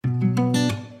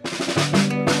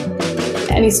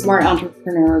any smart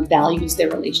entrepreneur values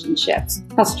their relationships,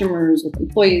 customers, with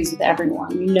employees, with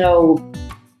everyone. You know,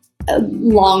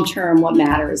 long-term what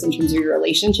matters in terms of your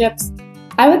relationships.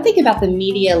 I would think about the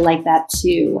media like that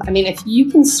too. I mean, if you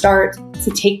can start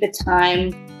to take the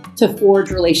time to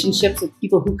forge relationships with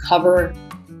people who cover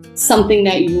something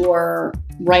that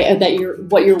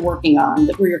what you're working on,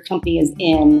 where your company is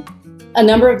in, a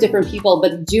number of different people,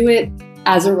 but do it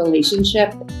as a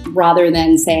relationship rather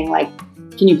than saying like,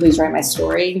 can you please write my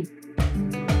story?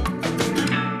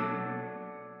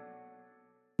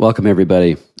 Welcome,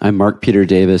 everybody. I'm Mark Peter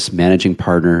Davis, managing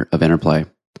partner of Interplay.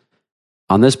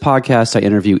 On this podcast, I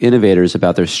interview innovators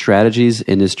about their strategies,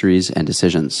 industries, and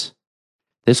decisions.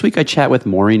 This week, I chat with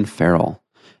Maureen Farrell,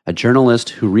 a journalist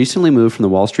who recently moved from the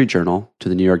Wall Street Journal to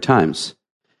the New York Times.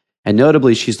 And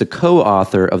notably, she's the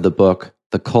co-author of the book,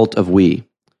 The Cult of We.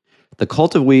 The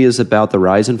Cult of We is about the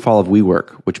rise and fall of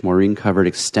WeWork, which Maureen covered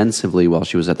extensively while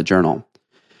she was at the Journal.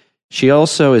 She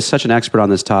also is such an expert on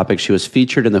this topic, she was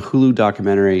featured in the Hulu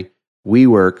documentary,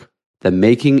 WeWork, The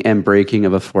Making and Breaking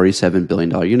of a $47 billion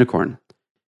Unicorn.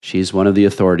 She's one of the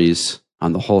authorities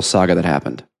on the whole saga that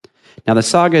happened. Now, the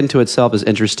saga into itself is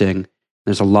interesting.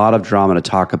 There's a lot of drama to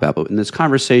talk about, but in this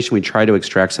conversation, we try to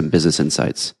extract some business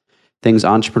insights, things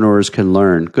entrepreneurs can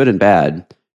learn, good and bad,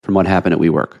 from what happened at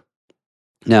WeWork.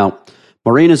 Now,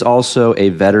 Maureen is also a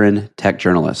veteran tech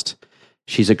journalist.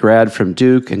 She's a grad from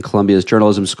Duke and Columbia's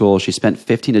journalism school. She spent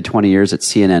 15 to 20 years at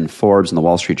CNN, Forbes, and the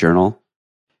Wall Street Journal.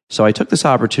 So I took this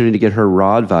opportunity to get her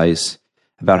raw advice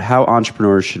about how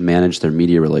entrepreneurs should manage their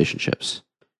media relationships.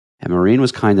 And Maureen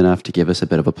was kind enough to give us a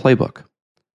bit of a playbook.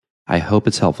 I hope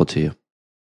it's helpful to you.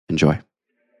 Enjoy.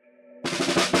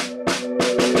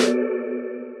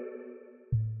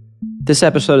 This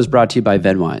episode is brought to you by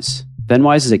Venwise.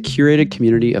 Venwise is a curated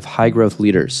community of high-growth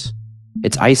leaders.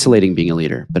 It's isolating being a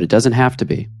leader, but it doesn't have to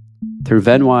be. Through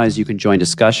Venwise, you can join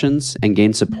discussions and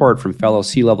gain support from fellow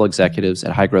C-level executives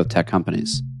at high-growth tech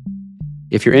companies.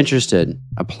 If you're interested,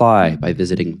 apply by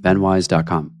visiting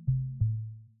venwise.com.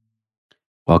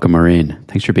 Welcome, Maureen.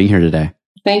 Thanks for being here today.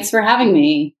 Thanks for having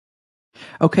me.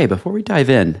 Okay, before we dive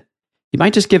in, you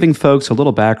mind just giving folks a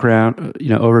little background,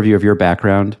 overview of your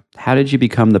background? How did you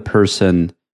become the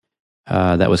person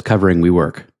that was covering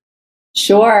WeWork?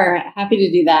 Sure. Happy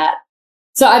to do that.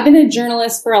 So I've been a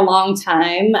journalist for a long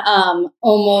time,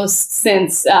 almost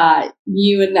since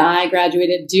you and I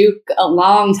graduated Duke a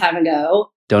long time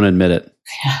ago. Don't admit it.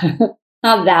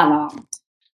 Not that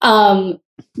long.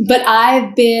 But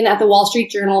I've been at the Wall Street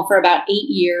Journal for about 8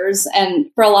 years. And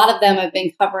for a lot of them, I've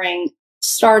been covering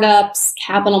startups,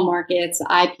 capital markets,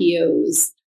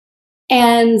 IPOs.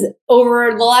 And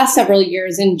over the last several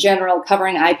years in general,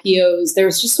 covering IPOs, there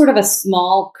was just sort of a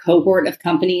small cohort of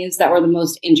companies that were the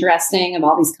most interesting of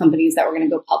all these companies that were going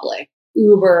to go public.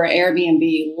 Uber,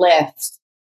 Airbnb, Lyft,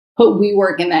 put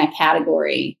WeWork in that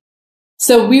category.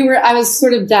 So I was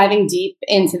sort of diving deep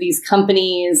into these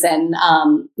companies and,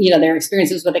 their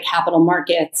experiences with the capital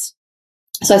markets.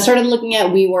 So I started looking at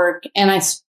WeWork, and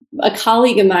a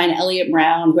colleague of mine, Elliot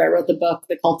Brown, who I wrote the book,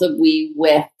 The Cult of We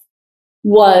with,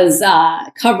 was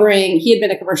he had been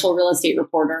a commercial real estate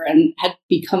reporter and had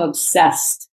become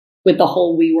obsessed with the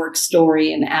whole WeWork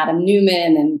story and Adam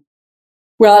Neumann. And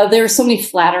well, there were so many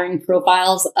flattering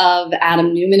profiles of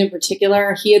Adam Neumann in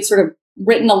particular. He had sort of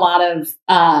written a lot of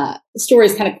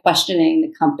stories kind of questioning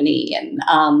the company and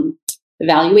the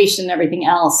valuation and everything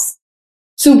else.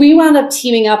 So we wound up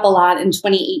teaming up a lot in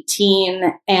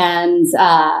 2018, and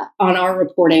on our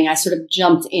reporting, I sort of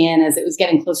jumped in as it was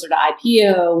getting closer to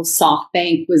IPO.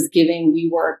 SoftBank was giving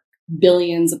WeWork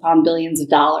billions upon billions of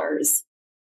dollars.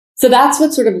 So that's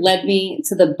what sort of led me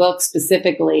to the book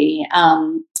specifically.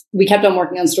 We kept on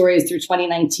working on stories through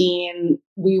 2019.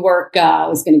 WeWork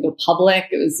was going to go public.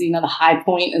 It was, the high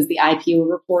point as the IPO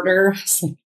reporter.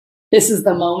 So this is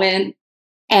the moment.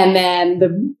 And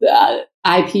then the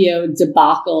IPO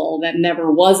debacle that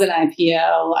never was an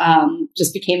IPO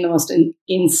just became the most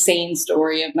insane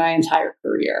story of my entire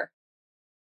career.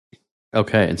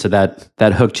 Okay. And so that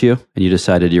hooked you and you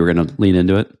decided you were going to lean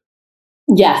into it?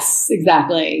 Yes,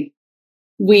 exactly.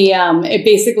 It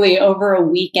basically over a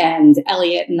weekend,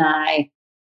 Elliot and I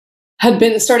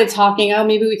had started talking,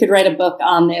 maybe we could write a book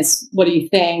on this. What do you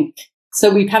think? So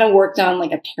we kind of worked on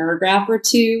like a paragraph or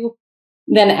two.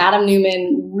 Then Adam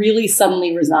Neumann really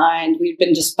suddenly resigned. We'd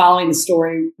been just following the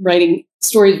story, writing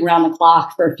stories around the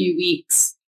clock for a few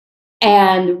weeks.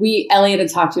 And Elliot had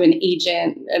talked to an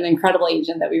agent, an incredible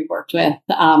agent that we've worked with.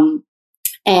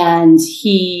 And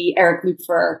Eric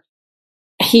Lupfer,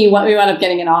 we wound up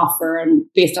getting an offer. And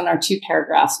based on our 2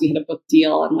 paragraphs, we had a book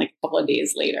deal and like a couple of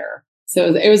days later.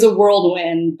 So it was a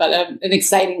whirlwind, but an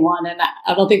exciting one. And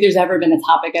I don't think there's ever been a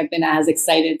topic I've been as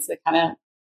excited to kind of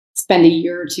spend a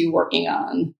year or two working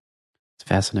on. It's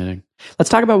fascinating. Let's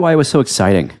talk about why it was so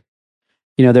exciting.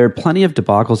 There are plenty of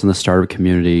debacles in the startup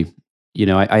community.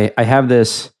 I have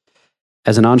this,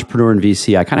 as an entrepreneur in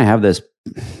VC, I kind of have this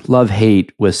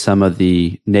love-hate with some of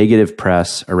the negative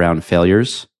press around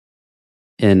failures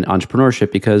in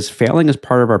entrepreneurship, because failing is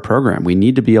part of our program. We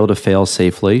need to be able to fail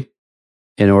safely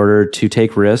in order to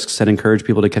take risks and encourage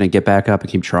people to kind of get back up and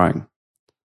keep trying.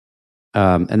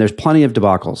 And there's plenty of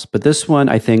debacles, but this one,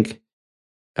 I think,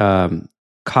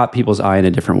 caught people's eye in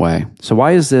a different way. So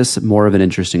why is this more of an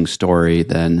interesting story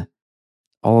than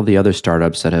all of the other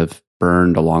startups that have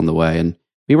burned along the way? And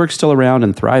WeWork's still around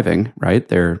and thriving, right?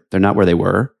 They're not where they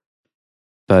were,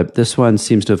 but this one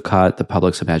seems to have caught the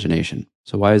public's imagination.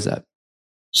 So why is that?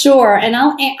 Sure. And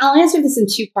I'll answer this in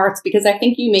two parts, because I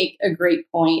think you make a great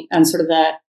point on sort of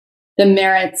the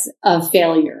merits of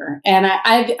failure. And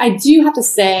I do have to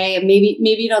say, maybe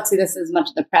you don't see this as much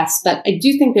in the press, but I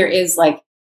do think there is like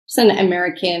just an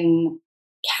American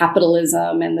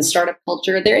capitalism and the startup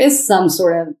culture. There is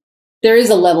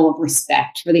a level of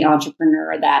respect for the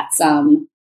entrepreneur that's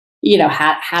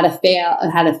had a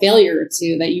failure or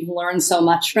two, that you've learned so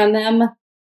much from them.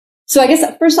 So I guess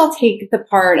first I'll take the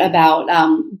part about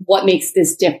what makes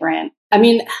this different. I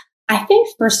mean, I think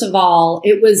first of all,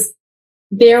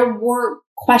 there were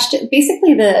questions.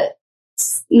 Basically,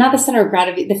 not the center of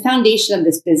gravity, the foundation of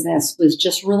this business was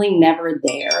just really never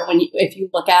there. If you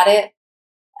look at it,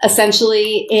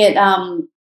 essentially, it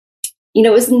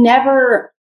was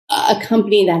never a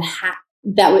company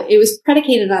it was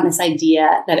predicated on this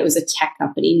idea that it was a tech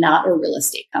company, not a real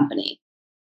estate company.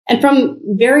 And from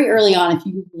very early on, if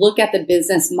you look at the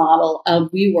business model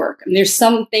of WeWork, there's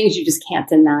some things you just can't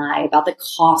deny about the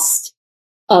cost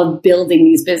of building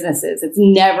these businesses. It's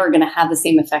never going to have the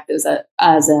same effect as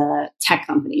a tech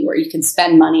company, where you can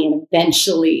spend money and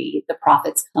eventually the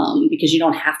profits come, because you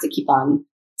don't have to keep on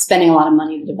spending a lot of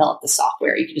money to develop the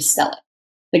software. You can just sell it.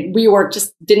 Like WeWork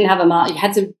just didn't have a model. You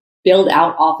had to build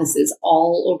out offices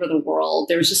all over the world.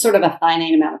 There was just sort of a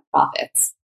finite amount of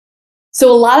profits. So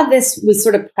a lot of this was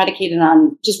sort of predicated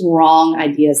on just wrong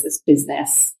ideas, this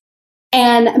business.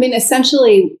 And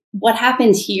essentially what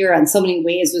happened here in so many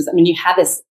ways was, you had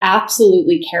this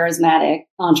absolutely charismatic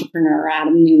entrepreneur,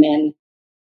 Adam Neumann,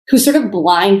 who sort of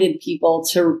blinded people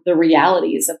to the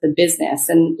realities of the business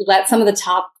and let some of the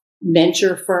top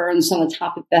venture firms, some of the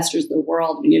top investors in the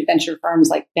world, venture firms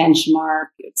like Benchmark,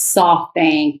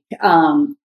 SoftBank,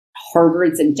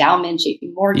 Harvard's endowment,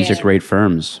 JP Morgan. These are great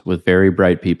firms with very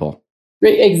bright people.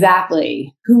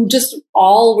 Exactly. Who just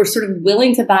all were sort of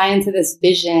willing to buy into this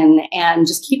vision and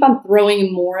just keep on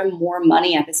throwing more and more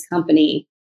money at this company.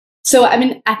 So,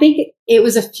 I think it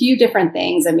was a few different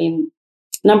things.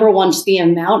 Number one, just the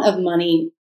amount of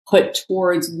money put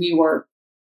towards WeWork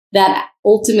that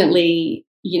ultimately,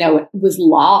 was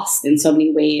lost in so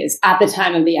many ways at the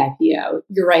time of the IPO.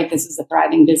 You're right. This is a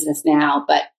thriving business now,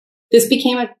 but this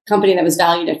became a company that was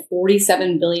valued at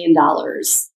 $47 billion.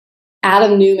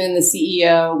 Adam Neumann, the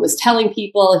CEO, was telling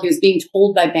people, he was being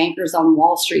told by bankers on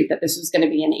Wall Street that this was going to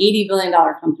be an $80 billion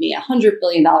company, a $100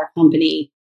 billion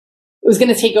company. It was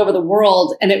going to take over the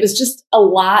world. And it was just a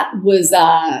lot was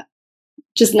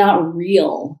just not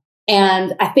real.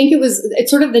 And I think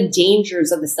it's sort of the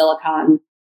dangers of the Silicon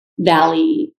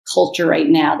Valley culture right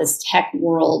now, this tech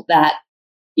world that,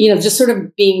 just sort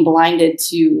of being blinded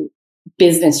to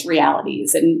business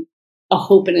realities and a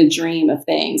hope and a dream of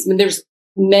things. there's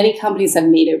many companies have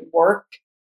made it work,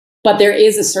 but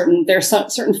there's certain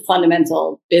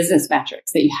fundamental business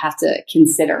metrics that you have to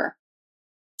consider.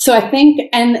 So I think,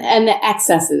 and the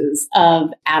excesses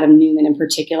of Adam Neumann in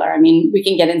particular, we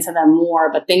can get into them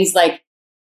more, but things like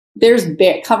there's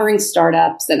covering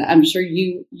startups, and I'm sure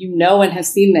you know and have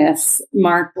seen this,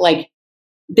 Mark, like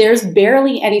there's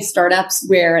barely any startups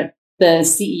where the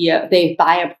CEO, they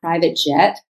buy a private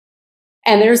jet.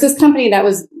 And there's this company that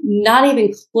was not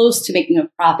even close to making a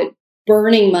profit,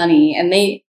 burning money. And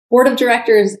board of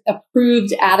directors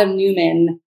approved Adam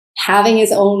Neumann having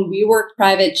his own WeWork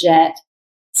private jet,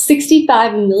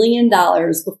 $65 million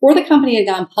before the company had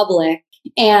gone public.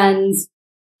 And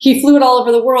he flew it all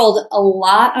over the world, a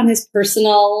lot on his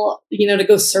personal, to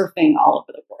go surfing all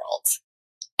over the world.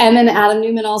 And then Adam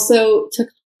Neumann also took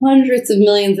hundreds of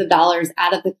millions of dollars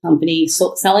out of the company,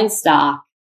 selling stock,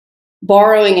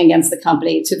 borrowing against the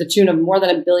company to the tune of more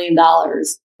than $1 billion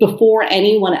before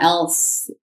anyone else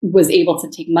was able to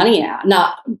take money out.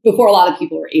 Not before a lot of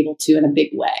people were able to in a big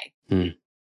way.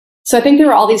 So I think there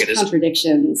were all these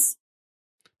contradictions.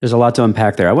 There's a lot to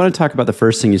unpack there. I want to talk about the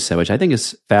first thing you said, which I think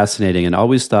is fascinating and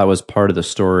always thought was part of the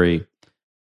story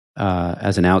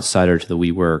as an outsider to the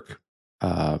WeWork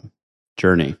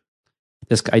journey.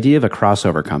 This idea of a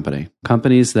crossover company,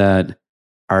 companies that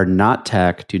are not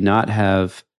tech, do not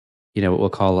have, what we'll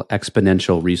call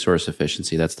exponential resource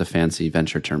efficiency. That's the fancy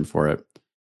venture term for it.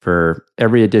 For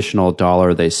every additional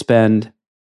dollar they spend,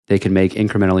 they can make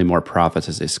incrementally more profits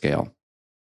as they scale.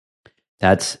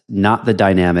 That's not the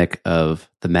dynamic of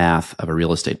the math of a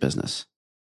real estate business.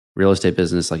 Real estate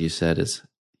business, like you said, is,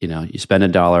 you spend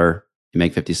 $1, you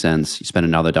make 50 cents. You spend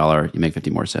another $1, you make 50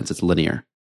 more cents. It's linear.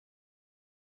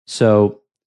 So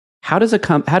how did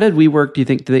WeWork, do you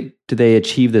think, did they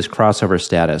achieve this crossover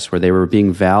status where they were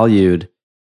being valued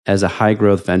as a high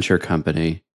growth venture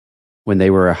company when they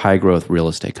were a high growth real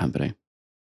estate company?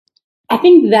 I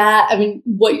think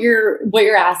what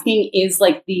you're asking is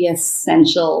like the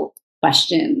essential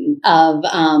question of,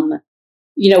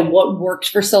 what worked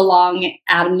for so long,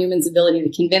 Adam Neumann's ability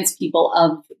to convince people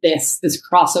of this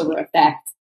crossover effect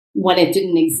when it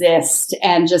didn't exist,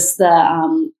 and just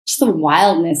the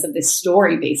wildness of this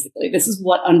story. Basically, this is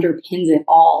what underpins it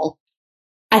all.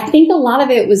 I think a lot of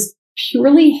it was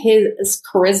purely his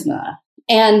charisma.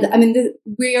 And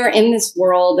we are in this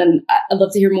world, and I'd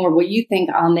love to hear more what you think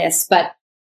on this, but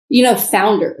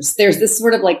founders, there's this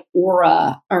sort of like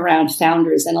aura around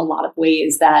founders in a lot of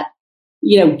ways that,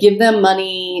 give them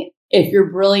money. If you're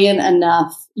brilliant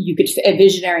enough,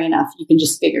 visionary enough, you can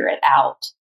just figure it out.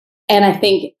 And I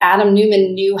think Adam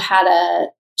Neumann knew how to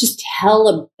just tell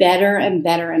a better and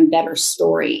better and better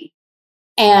story.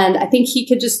 And I think he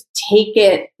could just take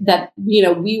it that,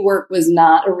 WeWork was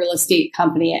not a real estate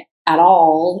company at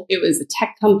all. It was a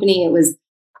tech company.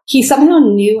 He somehow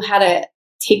knew how to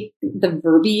take the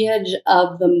verbiage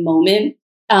of the moment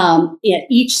at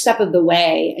each step of the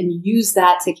way and use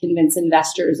that to convince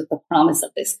investors of the promise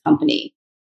of this company.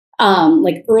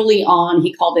 Like early on,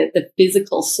 he called it the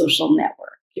physical social network.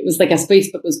 It was like as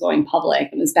Facebook was going public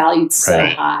and was valued so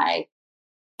high.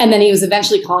 And then he was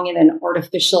eventually calling it an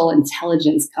artificial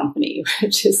intelligence company,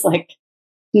 which is like,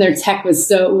 their tech was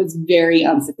very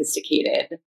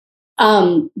unsophisticated.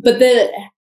 But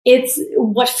it's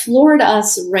what floored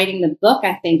us writing the book,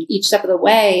 I think, each step of the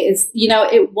way is,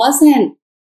 it wasn't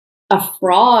a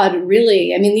fraud,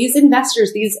 really. These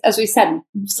investors, as we said,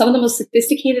 some of the most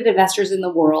sophisticated investors in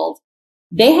the world,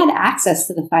 they had access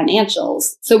to the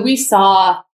financials. So we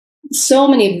saw so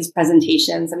many of his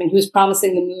presentations. He was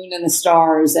promising the moon and the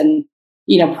stars and,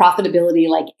 profitability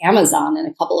like Amazon in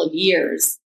a couple of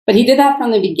years. But he did that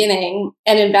from the beginning,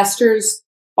 and investors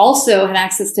also had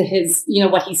access to his,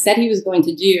 what he said he was going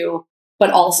to do, but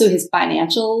also his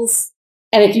financials.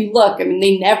 And if you look,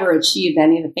 they never achieved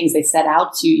any of the things they set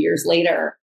out to years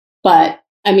later. But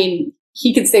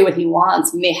he could say what he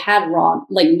wants, and they had raw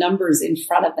numbers in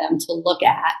front of them to look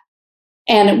at.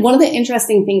 And one of the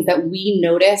interesting things that we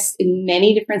noticed in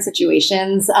many different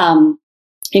situations,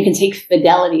 you can take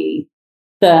Fidelity,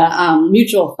 the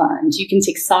mutual fund, you can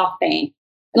take SoftBank.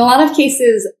 In a lot of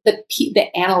cases,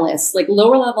 the analysts, like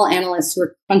lower level analysts who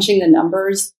are crunching the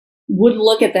numbers, would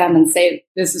look at them and say,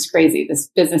 this is crazy. This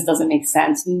business doesn't make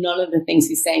sense. None of the things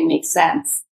he's saying make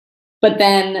sense. But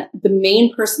then the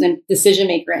main person and decision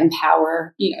maker in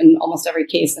power, in almost every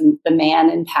case, and the man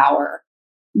in power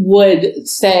would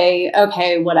say,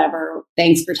 okay, whatever.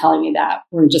 Thanks for telling me that.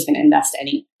 We're just going to invest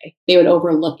anyway. They would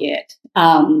overlook it.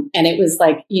 And it was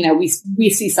like, we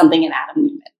see something in Adam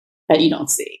Neumann that you don't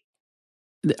see.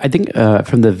 I think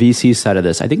from the VC side of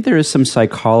this, I think there is some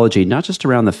psychology, not just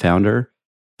around the founder,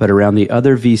 but around the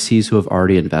other VCs who have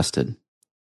already invested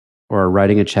or are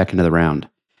writing a check into the round,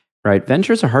 right?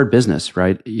 Venture is a hard business,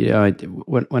 right?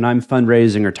 When I'm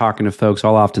fundraising or talking to folks,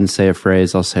 I'll often say a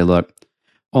phrase. I'll say, look,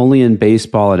 only in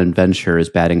baseball and in venture is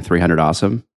batting 300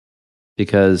 awesome.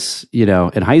 Because,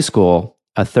 in high school,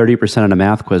 a 30% on a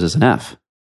math quiz is an F,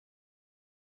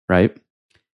 right?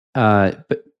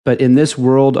 But in this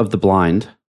world of the blind,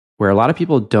 where a lot of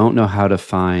people don't know how to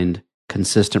find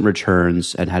consistent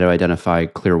returns and how to identify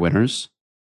clear winners,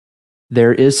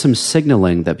 there is some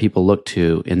signaling that people look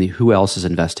to in the who else is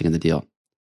investing in the deal.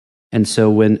 And so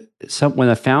when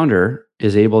a founder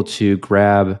is able to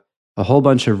grab a whole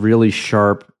bunch of really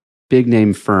sharp, big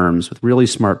name firms with really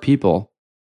smart people,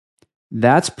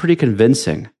 that's pretty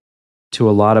convincing to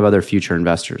a lot of other future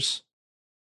investors.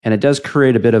 And it does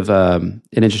create a bit of an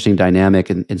interesting dynamic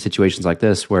in situations like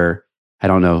this, where I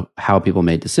don't know how people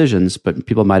made decisions, but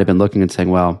people might have been looking and saying,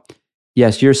 well,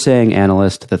 yes, you're saying,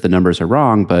 analyst, that the numbers are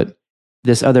wrong, but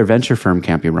this other venture firm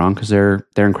can't be wrong because they're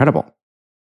incredible,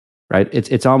 right?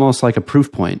 It's almost like a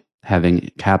proof point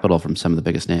having capital from some of the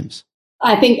biggest names.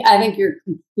 I think you're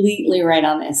completely right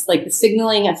on this. Like the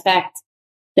signaling effect,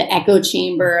 the echo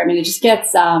chamber. I mean, it just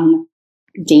gets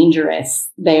dangerous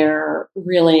there.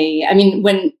 Really, I mean,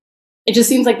 when it just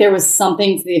seems like there was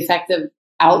something to the effect of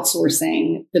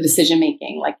outsourcing the decision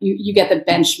making. Like you get the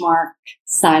benchmark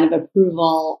sign of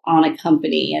approval on a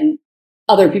company, and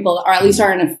other people, or at least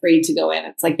aren't afraid to go in.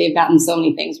 It's like they've gotten so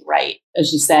many things right,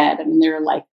 as you said. I mean, they're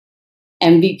like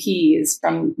MVPs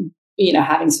from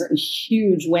having certain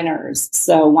huge winners.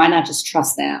 So why not just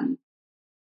trust them?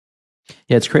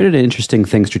 Yeah, it's created an interesting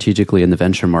thing strategically in the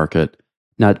venture market,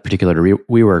 not particular to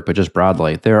WeWork, but just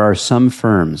broadly. There are some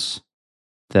firms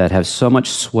that have so much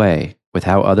sway with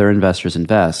how other investors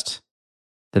invest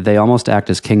that they almost act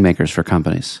as kingmakers for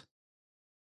companies.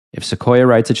 If Sequoia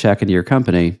writes a check into your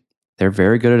company, they're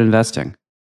very good at investing.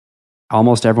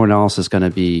 Almost everyone else is going to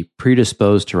be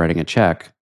predisposed to writing a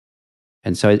check.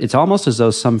 And so it's almost as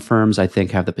though some firms, I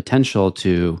think, have the potential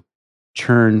to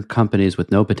turn companies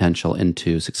with no potential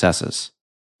into successes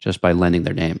just by lending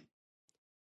their name.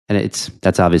 And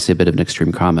that's obviously a bit of an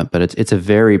extreme comment, but it's a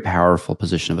very powerful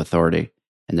position of authority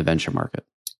in the venture market.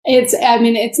 It's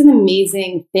an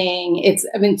amazing thing.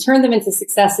 Turn them into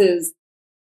successes,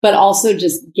 but also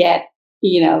just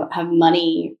have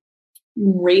money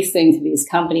racing to these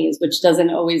companies, which doesn't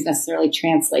always necessarily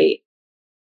translate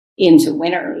into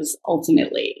winners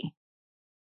ultimately.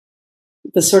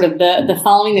 The sort of the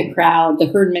following the crowd, the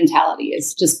herd mentality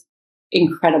is just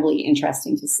incredibly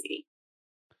interesting to see.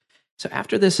 So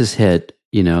after this is hit,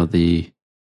 the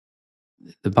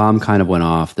bomb kind of went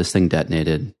off, this thing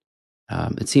detonated.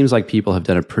 It seems like people have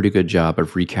done a pretty good job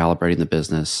of recalibrating the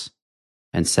business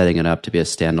and setting it up to be a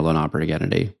standalone operating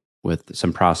entity with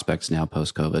some prospects now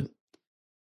post-COVID.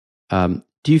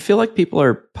 Do you feel like people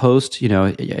are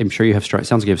I'm sure you have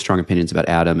sounds like you have strong opinions about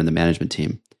Adam and the management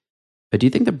team, but do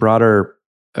you think the broader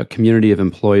community of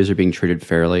employees are being treated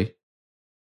fairly?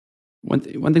 One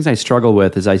thing I struggle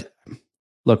with is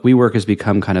WeWork has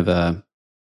become kind of a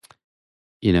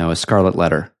scarlet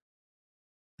letter.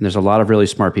 And there's a lot of really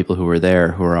smart people who are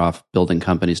there who are off building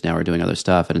companies now or doing other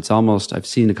stuff. And it's almost, I've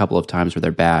seen a couple of times where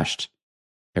they're bashed.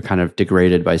 They're kind of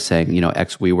degraded by saying,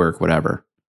 ex WeWork, whatever.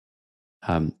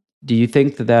 Do you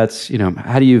think that's,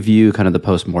 how do you view kind of the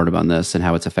postmortem on this and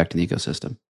how it's affecting the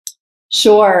ecosystem?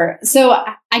 Sure. So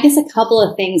I guess a couple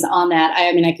of things on that.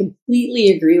 I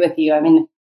completely agree with you.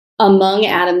 Among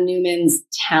Adam Neumann's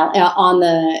talent, on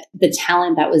the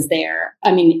talent that was there,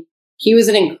 he was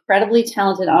an incredibly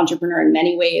talented entrepreneur in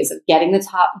many ways of getting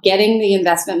the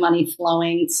investment money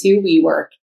flowing to WeWork,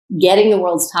 getting the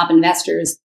world's top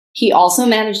investors. He also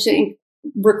managed to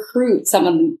recruit some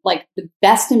of the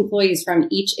best employees from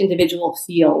each individual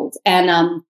field. And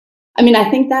I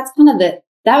think that's kind of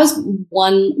that was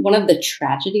one of the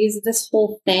tragedies of this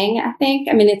whole thing, I think.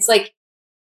 It's like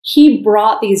he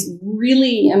brought these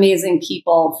really amazing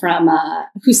people from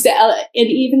and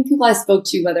even people I spoke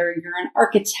to, whether you're an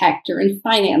architect or in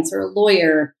finance or a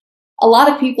lawyer, a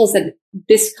lot of people said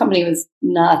this company was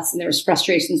nuts and there was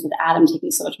frustrations with Adam taking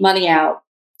so much money out,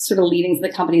 sort of leading to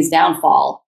the company's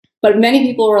downfall. But many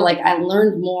people were like, I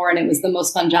learned more and it was the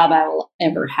most fun job I will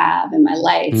ever have in my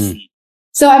life.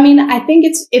 So, I think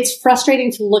it's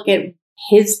frustrating to look at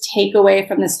his takeaway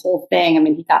from this whole thing.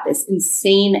 He got this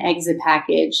insane exit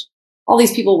package. All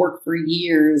these people work for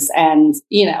years and,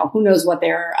 who knows what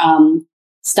their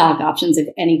stock options, if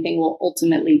anything, will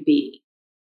ultimately be.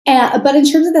 But in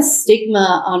terms of the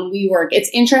stigma on WeWork,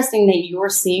 it's interesting that you're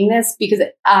seeing this because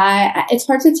it's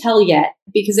hard to tell yet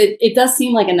because it does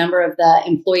seem like a number of the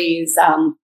employees,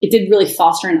 it did really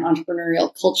foster an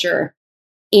entrepreneurial culture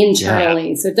internally.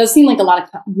 Yeah. So it does seem like a lot of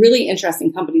really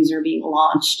interesting companies are being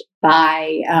launched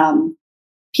by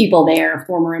people there,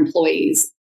 former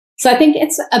employees. So I think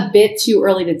it's a bit too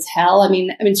early to tell.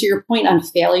 To your point on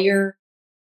failure,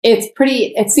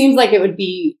 it seems like it would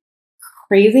be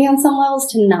crazy on some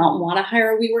levels to not want to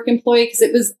hire a WeWork employee because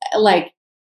it was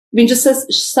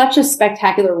such a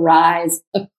spectacular rise,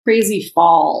 a crazy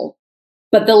fall.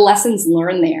 But the lessons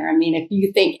learned there, if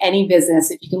you think any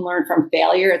business, if you can learn from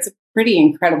failure, it's a pretty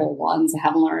incredible one to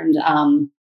have learned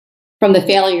from the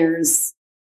failures.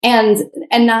 And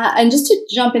just to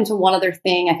jump into one other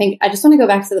thing, I think I just want to go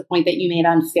back to the point that you made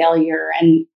on failure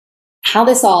and how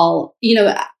this all,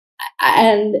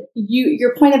 and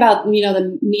your point about,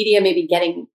 the media maybe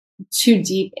getting too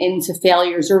deep into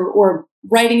failures or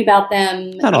writing about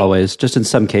them. Not always, just in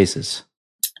some cases.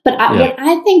 But what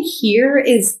I think here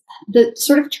is the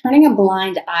sort of turning a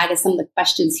blind eye to some of the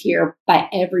questions here by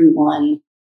everyone.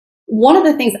 One of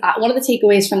the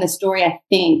takeaways from the story, I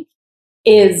think,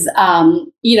 is,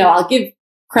 I'll give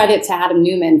credit to Adam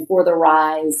Neumann for the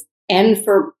rise and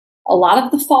for a lot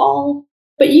of the fall.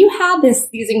 But you had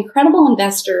these incredible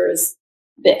investors,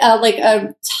 like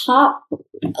a top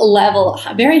level,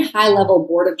 very high level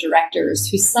board of directors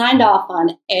who signed off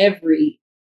on every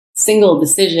single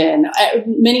decision,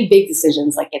 many big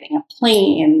decisions like getting a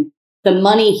plane, the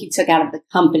money he took out of the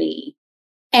company.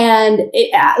 And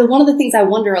one of the things I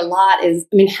wonder a lot is,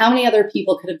 I mean, how many other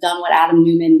people could have done what Adam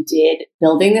Neumann did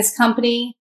building this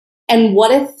company? And what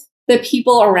if the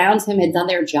people around him had done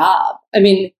their job? I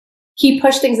mean, he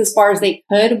pushed things as far as they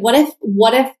could. What if he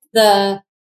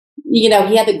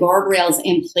had the guardrails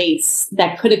in place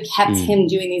that could have kept him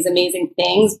doing these amazing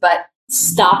things, but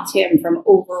stopped him from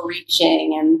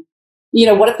overreaching? And,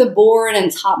 what if the board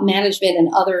and top management and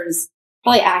others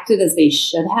probably acted as they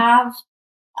should have?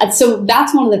 And so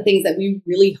that's one of the things that we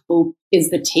really hope is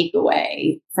the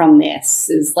takeaway from this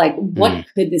is like, what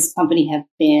could this company have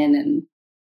been? And,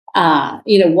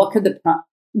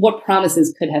 what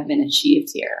promises could have been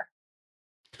achieved here?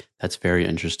 That's very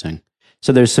interesting.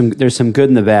 So there's some good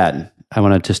and the bad. I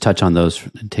want to just touch on those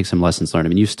and take some lessons learned. I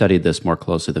mean, you studied this more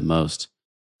closely than most.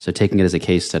 So taking it as a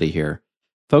case study here,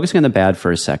 focusing on the bad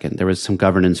for a second, there was some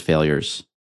governance failures.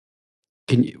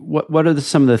 What are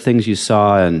some of the things you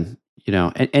saw, and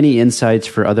any insights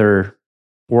for other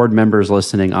board members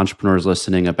listening, entrepreneurs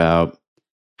listening about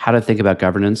how to think about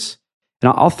governance?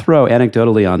 And I'll throw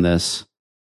anecdotally on this.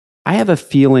 I have a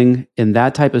feeling in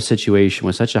that type of situation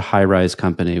with such a high-rise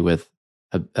company with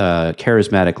a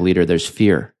charismatic leader, there's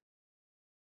fear.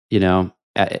 I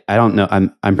don't know.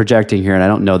 I'm projecting here, and I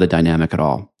don't know the dynamic at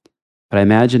all. But I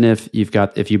imagine if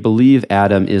you believe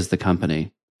Adam is the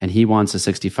company and he wants a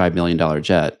 $65 million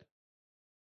jet,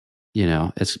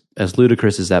 as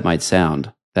ludicrous as that might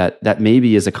sound, that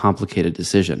maybe is a complicated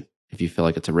decision if you feel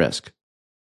like it's a risk.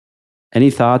 Any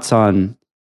thoughts on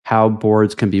how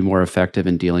boards can be more effective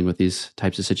in dealing with these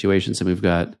types of situations? And we've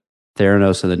got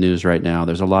Theranos in the news right now.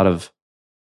 There's a lot of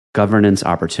governance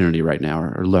opportunity right now,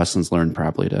 or lessons learned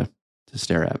probably to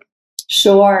stare at.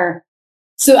 Sure.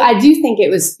 So I do think it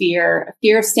was fear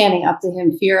of standing up to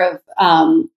him, fear of,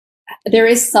 there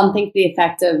is something to the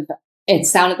effect of, it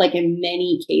sounded like in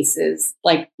many cases,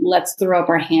 like, let's throw up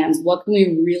our hands. What can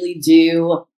we really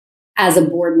do as a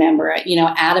board member?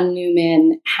 Adam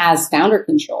Neumann has founder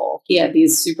control. He had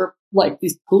these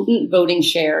these potent voting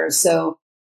shares. So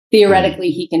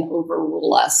theoretically, he can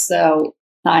overrule us. So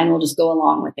fine, we'll just go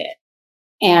along with it.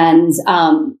 And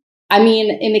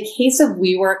in the case of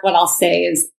WeWork, what I'll say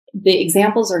is the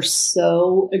examples are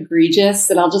so egregious.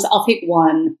 And I'll take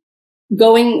one.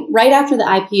 Going right after the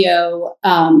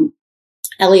IPO,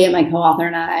 Elliot, my co-author,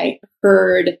 and I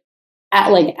heard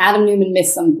Adam Neumann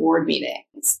missed some board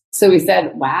meetings. So we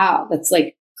said, wow, that's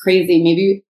like crazy.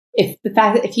 Maybe if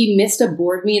he missed a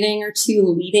board meeting or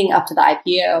two leading up to the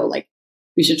IPO, like,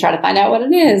 we should try to find out what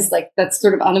it is. Like, that's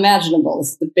sort of unimaginable.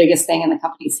 This is the biggest thing in the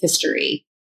company's history.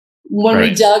 When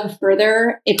we dug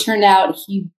further, it turned out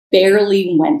he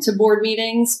barely went to board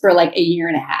meetings for like a year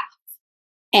and a half.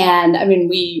 And I mean,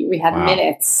 we had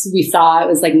minutes. We saw it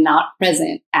was like not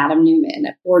present, Adam Neumann,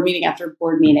 at board meeting after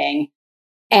board meeting.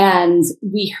 And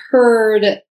we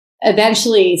heard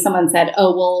eventually someone said,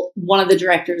 oh, well, one of the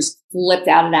directors flipped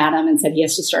out at Adam and said he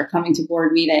has to start coming to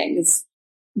board meetings.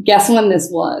 Guess when this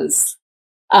was?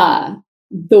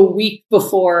 The week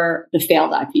before the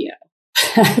failed IPO.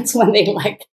 That's when they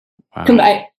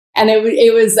combined. And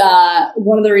it was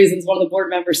one of the reasons one of the board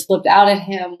members flipped out at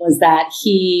him was that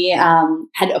he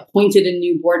had appointed a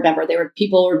new board member.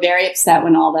 People were very upset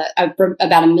when about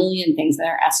 1 million things in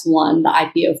their S1, the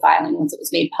IPO filing, once it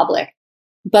was made public.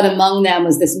 But among them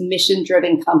was this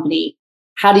mission-driven company.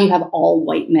 How do you have all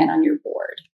white men on your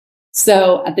board?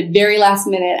 So at the very last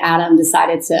minute, Adam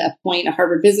decided to appoint a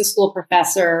Harvard Business School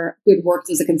professor who had worked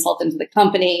as a consultant to the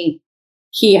company.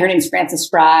 Her name's Frances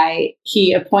Fry.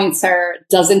 He appoints her,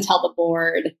 doesn't tell the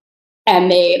board. And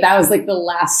that was like the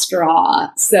last straw.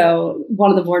 So one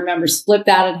of the board members flipped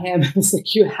out at him and was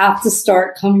like, you have to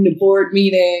start coming to board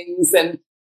meetings and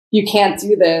you can't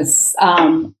do this.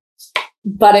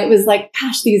 But it was like,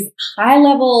 gosh, these high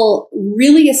level,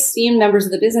 really esteemed members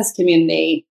of the business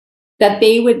community that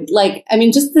they would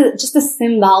just the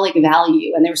symbolic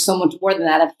value. And there was so much more than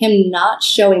that of him not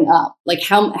showing up, like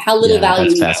how little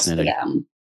value he has to them.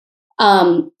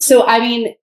 So, I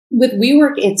mean, with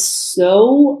WeWork, it's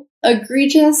so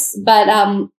egregious, but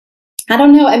I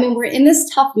don't know. I mean, we're in this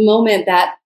tough moment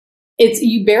that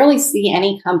you barely see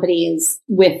any companies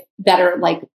that are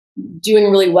like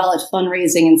doing really well at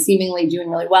fundraising and seemingly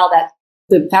doing really well that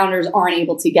the founders aren't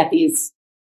able to get these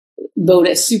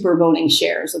super voting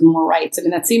shares with more rights. I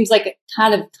mean, that seems like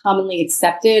kind of commonly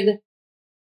accepted,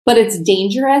 but it's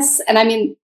dangerous. And I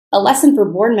mean, a lesson for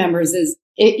board members is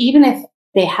even if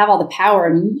they have all the power.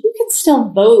 I mean, you can still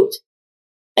vote.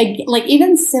 Like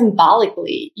even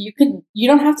symbolically, you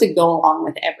don't have to go along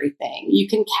with everything. You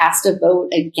can cast a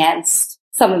vote against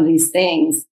some of these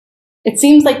things. It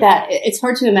seems like that it's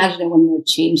hard to imagine it wouldn't have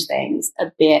changed things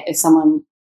a bit if someone,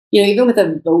 even with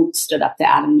a vote, stood up to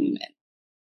Adam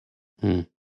Neumann.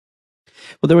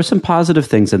 Well, there were some positive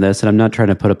things in this, and I'm not trying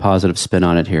to put a positive spin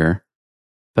on it here.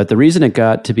 But the reason it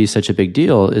got to be such a big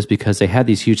deal is because they had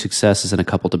these huge successes in a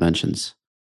couple dimensions.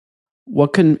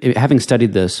 Having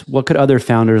studied this, what could other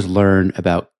founders learn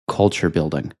about culture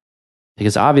building?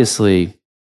 Because obviously,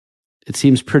 it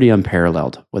seems pretty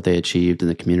unparalleled what they achieved in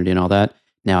the community and all that.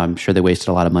 Now, I'm sure they wasted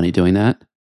a lot of money doing that.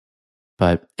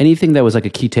 But anything that was like a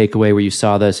key takeaway where you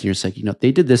saw this and you're just like,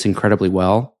 they did this incredibly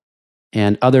well,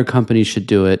 and other companies should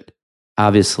do it.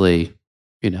 Obviously,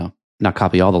 not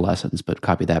copy all the lessons, but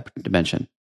copy that dimension.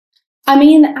 I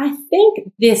mean, I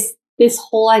think this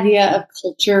whole idea of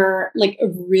culture, like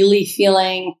of really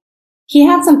feeling,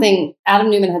 Adam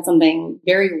Neumann had something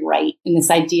very right in this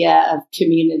idea of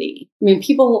community. I mean,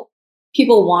 people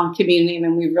want community,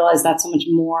 and we've realized that so much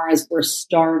more as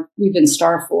we've been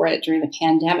starved for it during the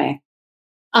pandemic.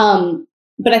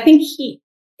 But I think he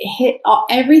hit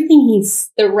everything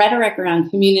the rhetoric around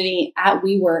community at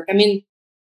WeWork. I mean,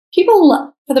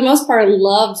 people, for the most part,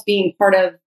 loved being part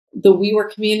of the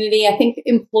WeWork community. I think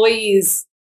employees,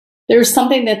 there was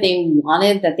something that they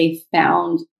wanted that they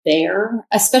found there,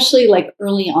 especially like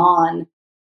early on.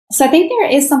 So I think there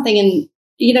is something in,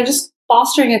 just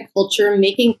fostering a culture,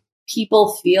 making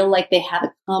people feel like they have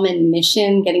a common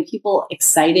mission, getting people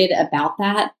excited about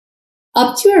that.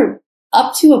 Up to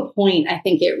a point, I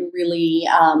think it really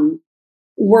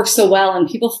works so well, and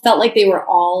people felt like they were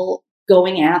all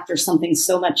going after something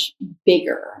so much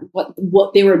bigger,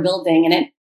 what they were building, and it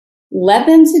led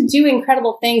them to do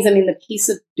incredible things. I mean, the pace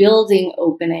of building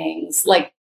openings, and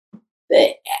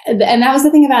that was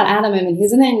the thing about Adam. I mean,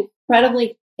 he's an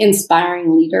incredibly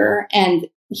inspiring leader, and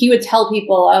he would tell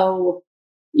people, "Oh,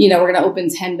 we're going to open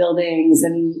 10 buildings,"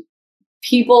 and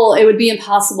it would be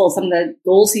impossible. Some of the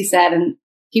goals he said, and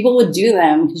people would do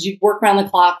them because you'd work around the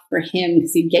clock for him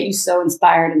because he'd get you so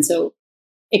inspired and so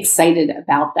excited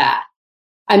about that.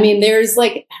 I mean, there's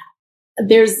charisma.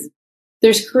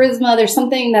 There's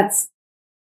something that's,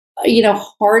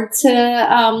 hard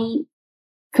to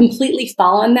completely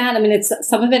follow in that. I mean,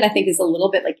 some of it I think is a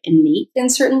little bit like innate in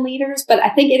certain leaders, but I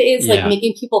think it is like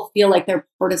making people feel like they're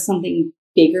part of something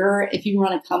bigger. If you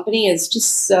run a company, it's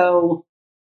just so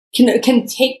can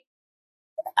take,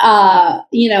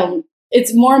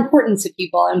 it's more important to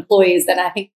people, employees, than I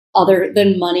think other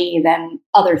than money, than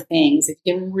other things. If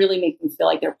you can really make them feel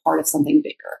like they're part of something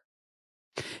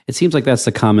bigger. It seems like that's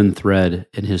the common thread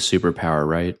in his superpower,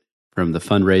 right? From the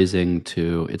fundraising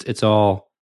to it's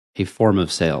all a form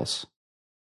of sales,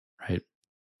 right?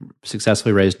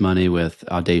 Successfully raised money with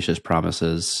audacious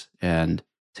promises and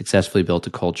successfully built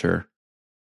a culture,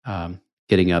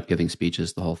 getting up, giving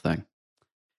speeches, the whole thing.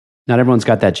 Not everyone's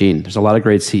got that gene. There's a lot of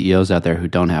great CEOs out there who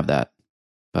don't have that,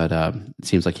 but it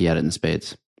seems like he had it in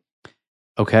spades.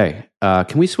 Okay,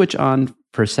 can we switch on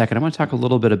for a second? I want to talk a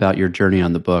little bit about your journey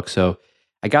on the book. So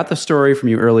I got the story from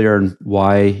you earlier and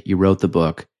why you wrote the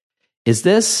book. Is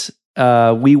this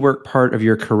WeWork part of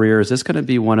your career? Is this going to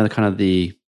be one of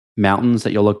the mountains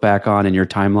that you'll look back on in your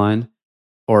timeline?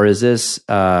 Or is this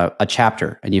a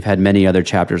chapter and you've had many other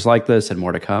chapters like this and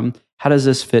more to come? How does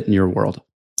this fit in your world?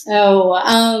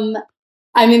 I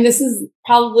mean, this is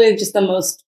probably just the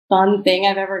most fun thing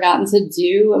I've ever gotten to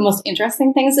do, and most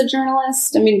interesting thing as a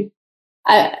journalist. I mean,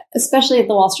 especially at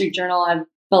the Wall Street Journal, I've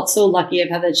felt so lucky I've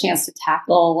had the chance to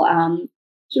tackle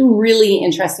some really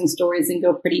interesting stories and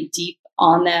go pretty deep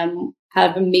on them,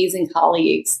 have amazing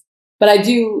colleagues. But I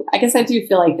guess I do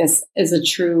feel like this is a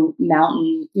true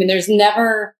mountain. I mean, I've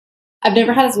never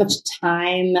had as much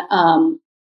time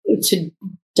to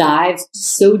dive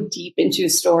so deep into a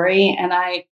story. And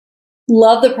I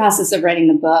love the process of writing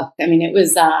the book. I mean, it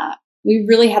was, we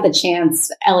really had the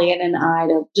chance, Elliot and I,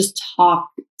 to just talk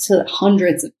to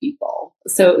hundreds of people.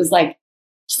 So it was like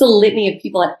just a litany of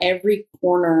people at every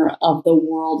corner of the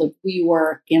world of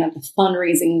WeWork and of the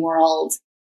fundraising world.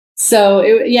 So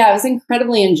it was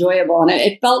incredibly enjoyable, and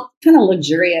it felt kind of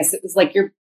luxurious. It was like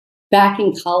you're back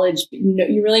in college.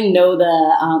 You really know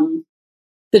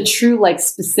the true like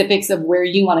specifics of where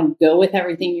you want to go with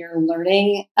everything you're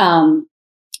learning.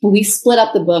 We split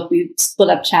up the book. We split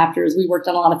up chapters. We worked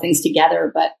on a lot of things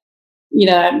together, but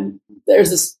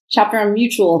there's this chapter on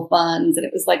mutual funds, and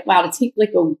it was like, wow, to take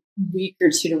like a week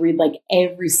or two to read like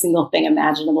every single thing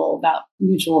imaginable about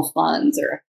mutual funds,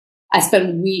 or I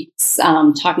spent weeks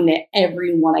talking to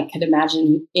everyone I could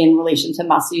imagine in relation to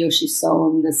Masayoshi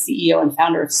Son, the CEO and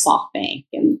founder of SoftBank,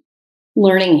 and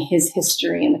learning his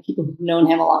history and the people who've known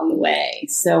him along the way.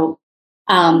 So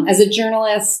as a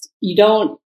journalist,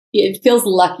 it feels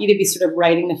lucky to be sort of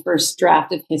writing the first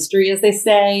draft of history, as they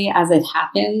say, as it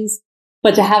happens,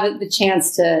 but to have the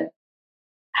chance to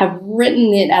have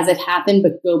written it as it happened,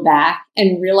 but go back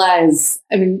and realize,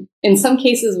 I mean, in some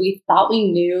cases we thought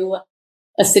we knew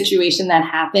a situation that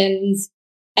happened.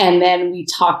 And then we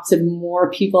talked to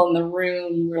more people in the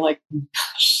room. We were like, oh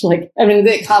gosh,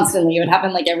 constantly, it would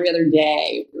happen like every other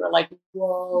day. We were like,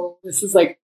 whoa, this is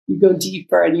like, you go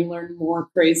deeper and you learn more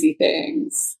crazy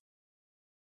things.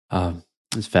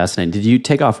 It's fascinating. Did you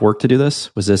take off work to do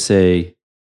this? Was this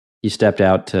you stepped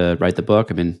out to write the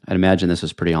book? I mean, I'd imagine this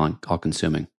was pretty all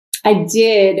consuming. I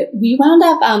did. We wound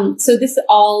up,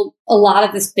 a lot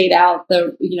of this played out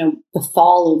the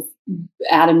fall of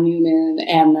Adam Neumann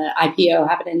and the IPO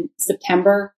happened in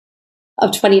September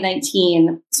of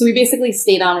 2019. So we basically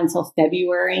stayed on until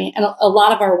February. And a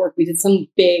lot of our work, we did some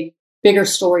bigger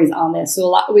stories on this.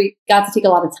 So we got to take a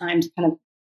lot of time to kind of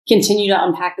continue to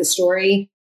unpack the story.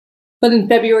 But in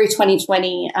February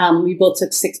 2020, we both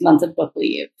took 6 months of book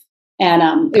leave.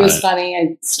 And it was funny.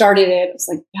 I started it. It was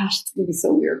like, gosh, it's going to be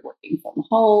so weird working from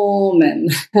home. And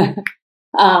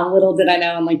little did I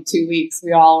know, in like 2 weeks,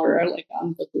 we all were like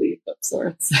on book leave of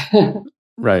sorts.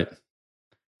 Right.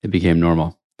 It became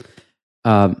normal.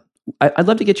 I'd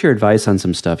love to get your advice on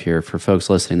some stuff here for folks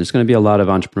listening. There's going to be a lot of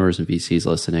entrepreneurs and VCs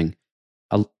listening.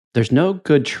 There's no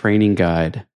good training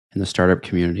guide in the startup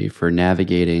community for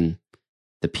navigating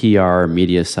the PR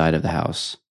media side of the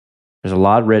house. There's a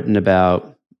lot written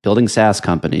about building SaaS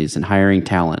companies and hiring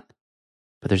talent,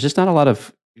 but there's just not a lot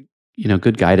of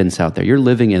good guidance out there. You're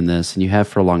living in this and you have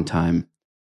for a long time.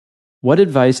 What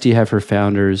advice do you have for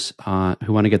founders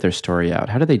who want to get their story out?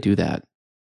 How do they do that?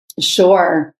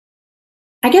 Sure.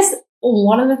 I guess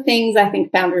one of the things I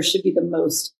think founders should be the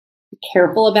most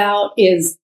careful about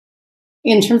is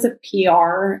in terms of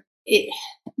PR,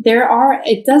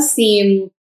 it does seem,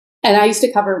 and I used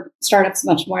to cover startups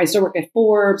much more. I used to work at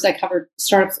Forbes. I covered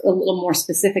startups a little more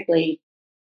specifically.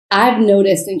 I've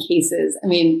noticed in cases, I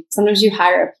mean, sometimes you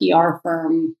hire a PR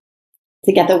firm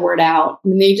to get the word out. I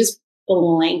mean, they just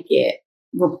blanket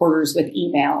reporters with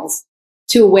emails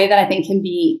to a way that I think can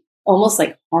be almost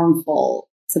like harmful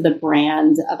to the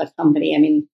brand of a company. I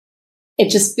mean, it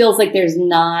just feels like there's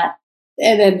not,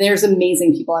 and then there's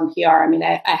amazing people in PR. I mean,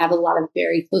 I have a lot of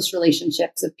very close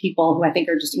relationships of people who I think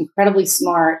are just incredibly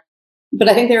smart. But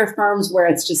I think there are firms where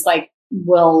it's just like,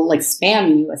 will like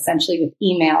spam you essentially with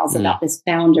emails about this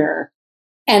founder.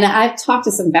 And I've talked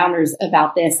to some founders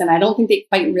about this, and I don't think they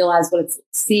quite realize what it's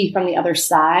see from the other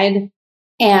side.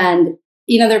 And,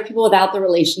 there are people without the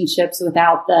relationships,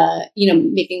 without the,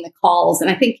 making the calls.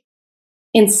 And I think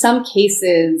in some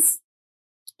cases,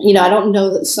 I don't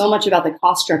know so much about the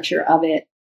cost structure of it,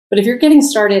 but if you're getting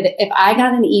started, if I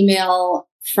got an email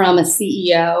from a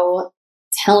CEO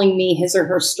telling me his or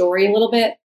her story a little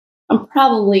bit, I'm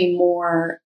probably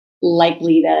more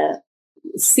likely to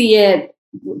see it,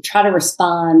 try to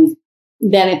respond,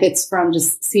 than if it's from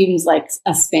just seems like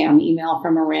a spam email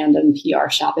from a random PR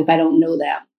shop if I don't know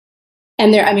them.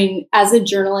 And as a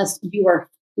journalist, you are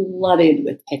flooded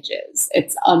with pitches.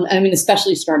 It's,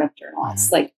 especially startup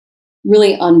journalists, like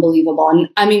really unbelievable.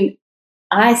 And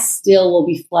I still will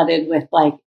be flooded with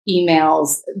like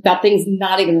emails about things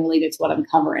not even related to what I'm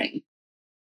covering.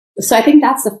 So I think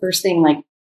that's the first thing, like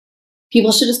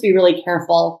people should just be really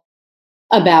careful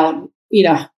about,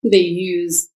 who they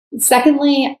use.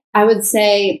 Secondly, I would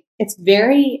say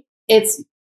it's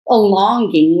a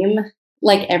long game,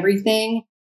 like everything.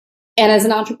 And as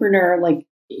an entrepreneur, like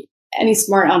any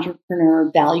smart entrepreneur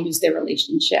values their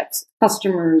relationships,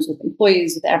 customers, with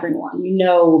employees, with everyone,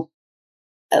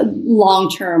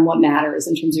 long-term what matters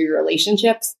in terms of your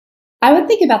relationships. I would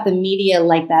think about the media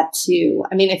like that too.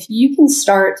 I mean, if you can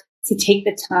start to take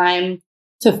the time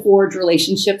to forge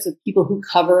relationships with people who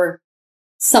cover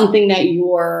something that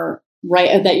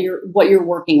what you're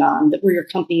working on, where your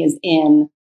company is in,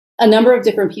 a number of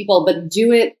different people, but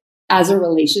do it as a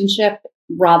relationship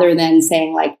rather than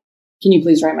saying like, can you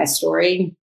please write my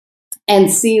story?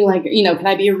 And see like, can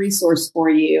I be a resource for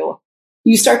you?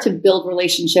 You start to build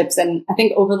relationships. And I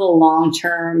think over the long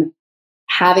term,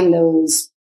 having those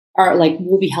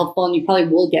will be helpful, and you probably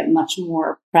will get much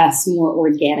more press more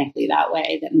organically that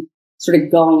way than sort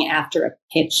of going after a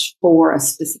pitch for a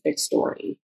specific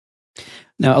story.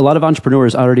 Now, a lot of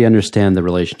entrepreneurs already understand the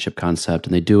relationship concept,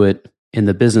 and they do it in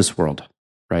the business world,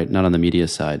 right? Not on the media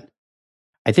side.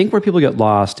 I think where people get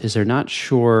lost is they're not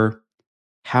sure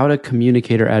how to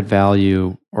communicate or add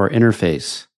value or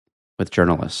interface with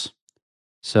journalists.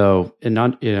 So, a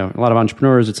lot of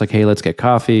entrepreneurs, it's like, hey, let's get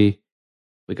coffee.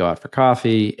 We go out for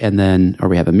coffee, or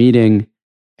we have a meeting,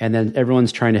 and then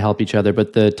everyone's trying to help each other.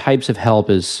 But the types of help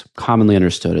is commonly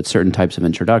understood. It's certain types of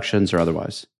introductions or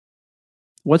otherwise.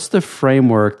 What's the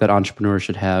framework that entrepreneurs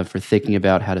should have for thinking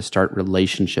about how to start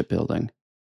relationship building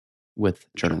with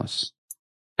journalists?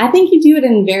 I think you do it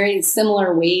in very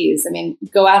similar ways. I mean,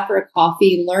 go out for a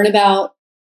coffee, learn about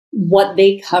what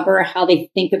they cover, how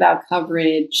they think about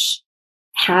coverage,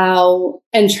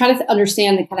 and try to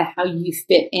understand the kind of how you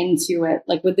fit into it.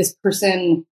 Like, with this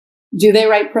person, do they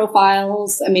write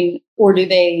profiles? I mean, or do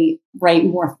they write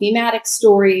more thematic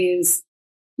stories?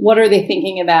 What are they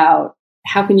thinking about?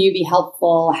 How can you be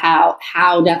helpful? How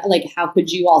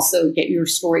could you also get your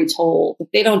story told?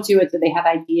 If they don't do it, do they have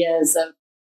ideas of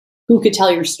who could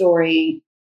tell your story?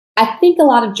 I think a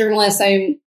lot of journalists,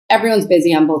 everyone's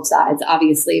busy on both sides,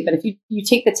 obviously, but if you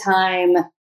take the time,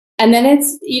 and then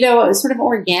it's, sort of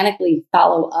organically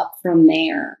follow up from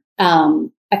there.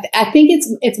 I think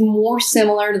it's more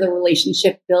similar to the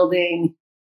relationship building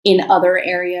in other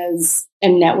areas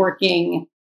and networking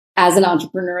as an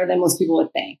entrepreneur than most people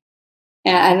would think.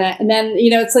 And then,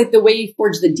 it's like the way you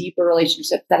forge the deeper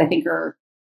relationships that I think are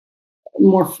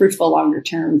more fruitful longer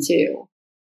term too.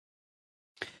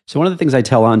 So one of the things I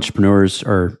tell entrepreneurs,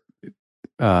 or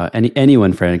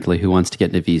anyone, frankly, who wants to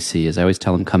get into VC, is I always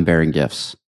tell them, come bearing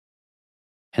gifts.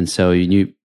 And so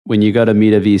when you go to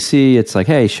meet a VC, it's like,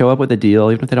 hey, show up with a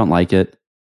deal, even if they don't like it,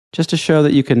 just to show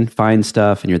that you can find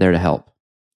stuff and you're there to help.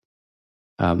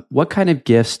 What kind of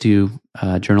gifts do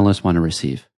journalists want to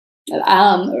receive?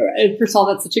 First of all,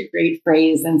 that's such a great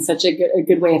phrase and such a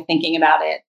good way of thinking about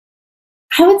it.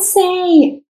 I would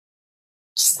say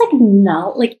just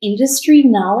like industry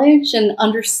knowledge and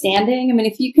understanding. I mean,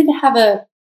 if you could have a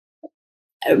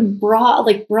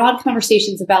broad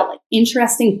conversations about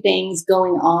interesting things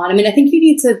going on. I mean, I think you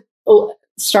need to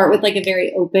start with a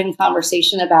very open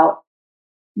conversation about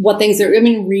what things are. I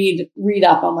mean, read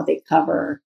up on what they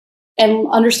cover and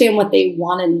understand what they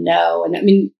want to know. And I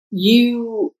mean,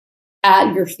 you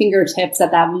at your fingertips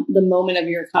at the moment of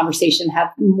your conversation have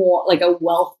more a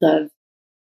wealth of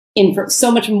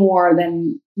so much more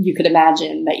than you could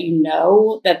imagine that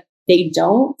that they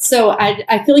don't. So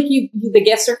I feel like the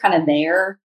gifts are kind of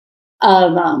there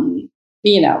of,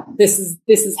 this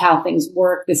is how things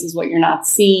work. This is what you're not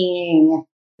seeing.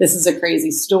 This is a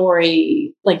crazy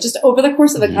story. Just over the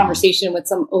course of the conversation with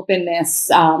some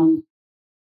openness,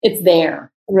 it's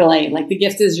there really. The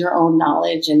gift is your own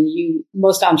knowledge, and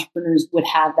most entrepreneurs would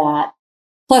have that.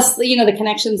 Plus, the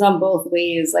connections on both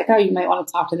ways, oh, you might want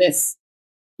to talk to this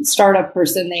startup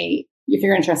person. If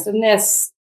you're interested in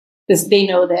this, they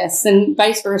know this, and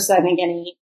vice versa. I think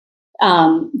any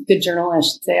good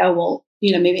journalist should say, oh, well,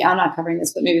 maybe I'm not covering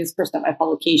this, but maybe this person at my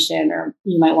publication, or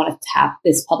you might want to tap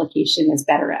this publication is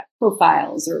better at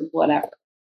profiles or whatever.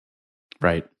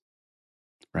 Right.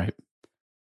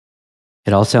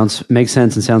 It all makes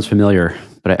sense and sounds familiar,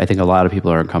 but I think a lot of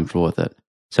people are uncomfortable with it.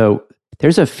 So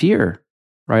there's a fear,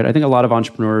 right? I think a lot of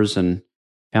entrepreneurs and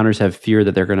founders have fear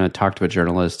that they're going to talk to a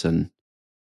journalist and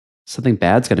something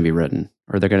bad's going to be written,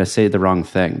 or they're going to say the wrong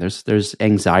thing. There's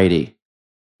anxiety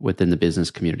within the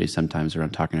business community sometimes around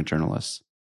talking to journalists.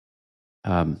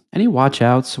 Any watch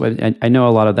outs? I know a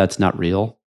lot of that's not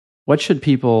real. What should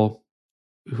people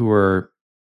who are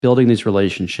building these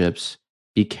relationships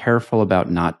be careful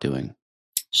about not doing?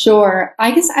 Sure.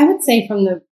 I guess I would say from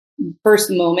the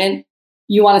first moment,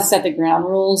 you want to set the ground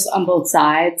rules on both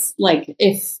sides. And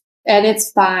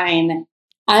it's fine.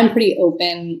 I'm pretty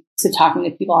open to talking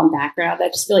to people on background. I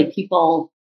just feel like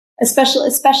people,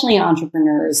 especially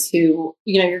entrepreneurs who,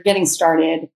 you're getting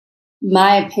started.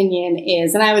 My opinion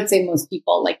is, and I would say most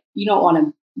people, you don't want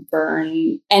to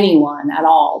burn anyone at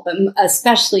all, but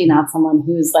especially not someone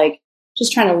who's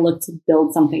just trying to look to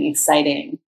build something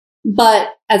exciting.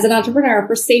 But as an entrepreneur,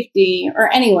 for safety,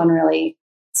 or anyone really,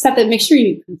 make sure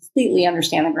you completely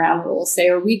understand the ground rules. Say,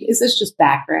 is this just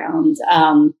background?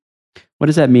 What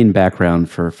does that mean, background,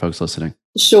 for folks listening?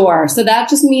 Sure. So that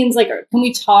just means can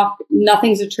we talk?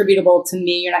 Nothing's attributable to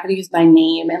me. You're not going to use my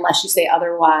name unless you say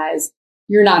otherwise.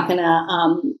 You're not going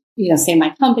to, say my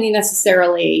company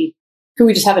necessarily. Could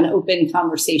we just have an open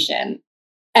conversation?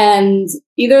 And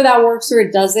either that works or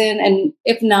it doesn't. And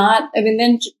if not, I mean,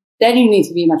 then you need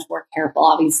to be much more careful.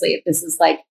 Obviously, if this is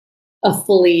a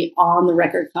fully on the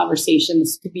record conversation,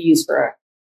 this could be used for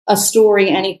a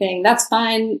story, anything, that's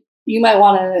fine. You might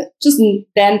want to just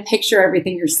then picture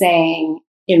everything you're saying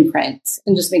in print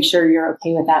and just make sure you're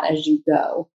okay with that as you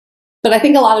go. But I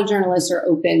think a lot of journalists are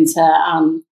open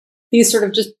to these sort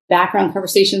of just background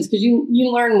conversations, because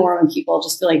you learn more when people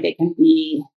just feel like they can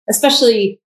be,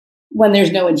 especially when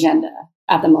there's no agenda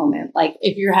at the moment. Like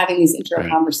if you're having these intro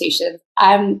conversations,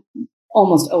 I'm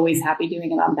almost always happy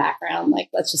doing it on background. Like,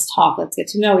 let's just talk, let's get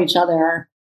to know each other.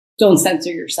 Don't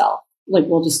censor yourself. Like,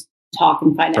 we'll just talk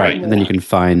and find out. Right. And then you can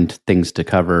find things to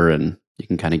cover and you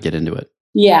can kind of get into it.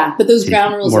 Yeah. But those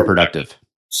ground rules more productive.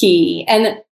 Key.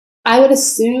 And I would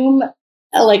assume,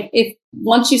 like, if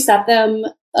once you set them,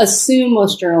 assume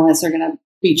most journalists are going to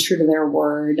be true to their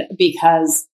word,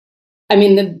 because I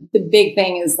mean, the big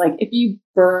thing is, like, if you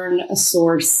burn a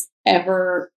source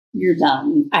ever, you're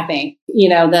done. I think,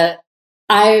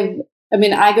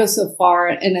 I go so far,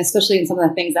 and especially in some of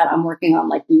the things that I'm working on,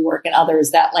 like WeWork and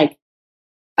others, that like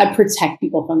I protect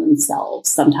people from themselves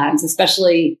sometimes,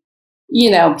 especially,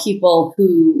 people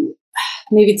who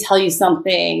maybe tell you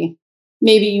something,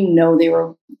 maybe, they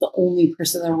were the only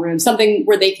person in the room, something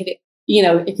where they could,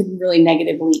 it could really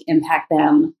negatively impact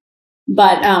them.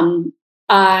 But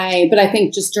I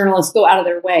think just journalists go out of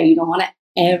their way. You don't want to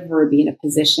ever be in a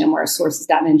position where a source has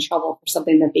gotten in trouble for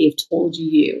something that they've told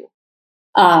you.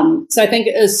 So I think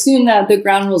assume that the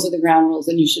ground rules are the ground rules,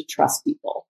 and you should trust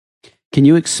people. Can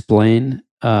you explain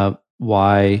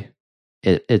why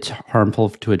it's harmful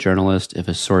to a journalist if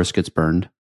a source gets burned?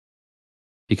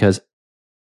 Because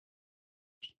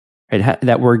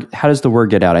that word, how does the word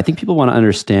get out? I think people want to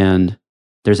understand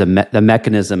there's the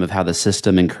mechanism of how the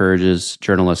system encourages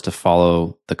journalists to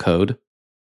follow the code.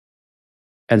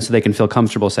 And so they can feel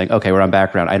comfortable saying, okay, we're on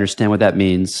background. I understand what that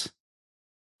means.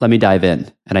 Let me dive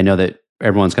in. And I know that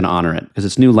everyone's going to honor it because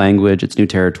it's new language. It's new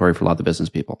territory for a lot of business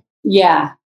people.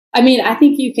 Yeah. I mean, I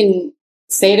think you can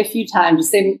say it a few times,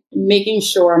 just say, making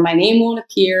sure my name won't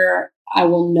appear. I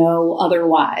will know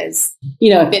otherwise.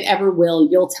 If it ever will,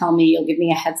 you'll tell me, you'll give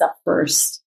me a heads up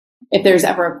first. If there's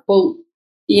ever a quote,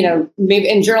 maybe,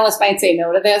 and journalists might say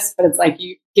no to this, but it's like,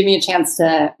 you give me a chance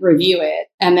to review it.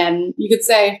 And then you could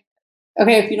say,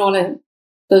 okay, if you don't want to,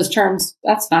 those terms,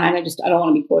 that's fine. I don't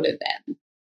want to be quoted then.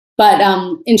 But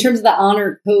in terms of the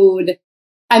honor code,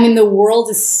 I mean, the world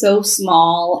is so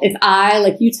small.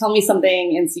 If you tell me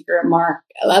something in secret, Mark,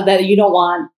 that you don't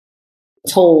want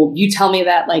told, you tell me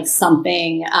that like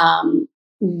something,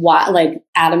 like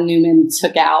Adam Neumann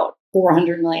took out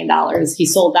 $400 million. He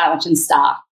sold that much in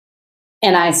stock.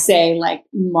 And I say, like,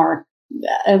 Mark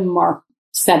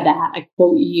said that, I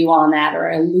quote you on that,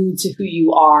 or I allude to who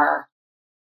you are.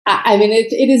 I mean,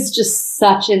 it is just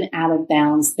such an out of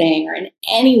bounds thing, or in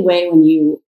any way when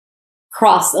you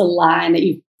cross a line that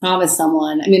you promise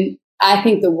someone. I mean, I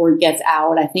think the word gets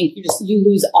out. I think you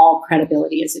lose all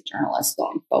credibility as a journalist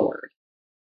going forward.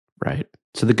 Right.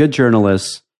 So the good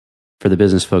journalists, for the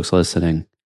business folks listening,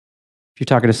 if you're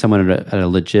talking to someone at a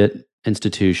legit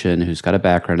institution who's got a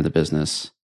background in the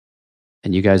business,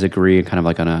 and you guys agree kind of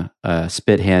like on a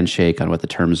spit handshake on what the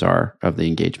terms are of the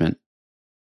engagement,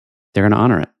 they're going to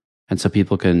honor it. And so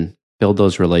people can build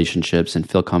those relationships and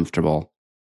feel comfortable.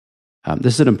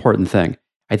 This is an important thing.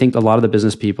 I think a lot of the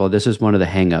business people, this is one of the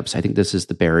hangups. I think this is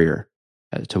the barrier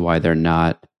to why they're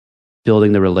not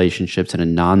building the relationships in a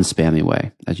non-spammy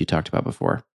way, as you talked about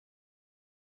before.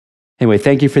 Anyway,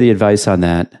 thank you for the advice on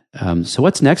that. So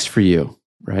what's next for you,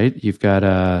 right? You've kind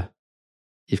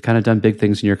of done big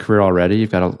things in your career already.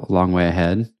 You've got a long way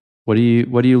ahead. What are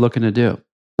you looking to do?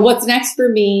 What's next for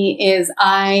me is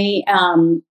I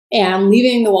am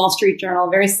leaving the Wall Street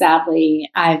Journal, very sadly.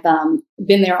 I've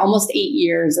been there almost 8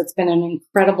 years. It's been an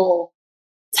incredible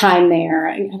time there.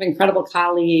 I have incredible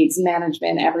colleagues,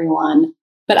 management, everyone.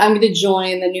 But I'm going to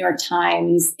join the New York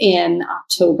Times in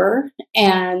October.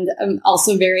 And I'm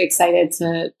also very excited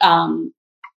to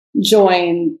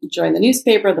join the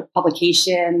newspaper, the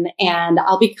publication, and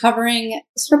I'll be covering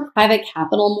sort of private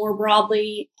capital more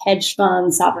broadly, hedge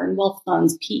funds, sovereign wealth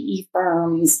funds, PE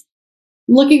firms.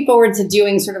 I'm looking forward to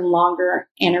doing sort of longer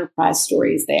enterprise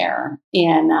stories there.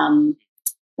 And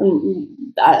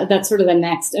that's sort of the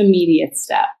next immediate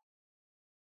step.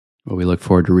 Well, we look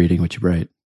forward to reading what you write.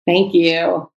 Thank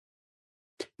you.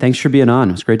 Thanks for being on.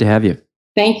 It was great to have you.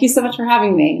 Thank you so much for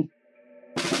having me.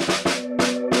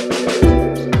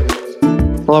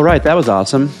 Well, all right. That was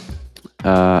awesome.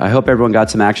 I hope everyone got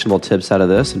some actionable tips out of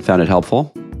this and found it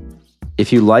helpful.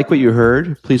 If you like what you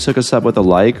heard, please hook us up with a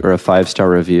like or a 5-star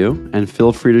review, and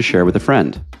feel free to share with a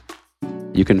friend.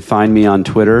 You can find me on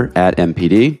Twitter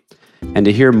 @MPD. And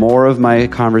to hear more of my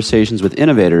conversations with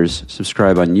innovators,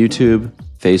 subscribe on YouTube,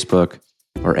 Facebook,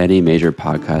 or any major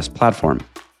podcast platform.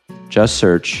 Just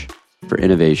search for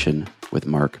Innovation with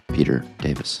Mark Peter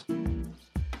Davis.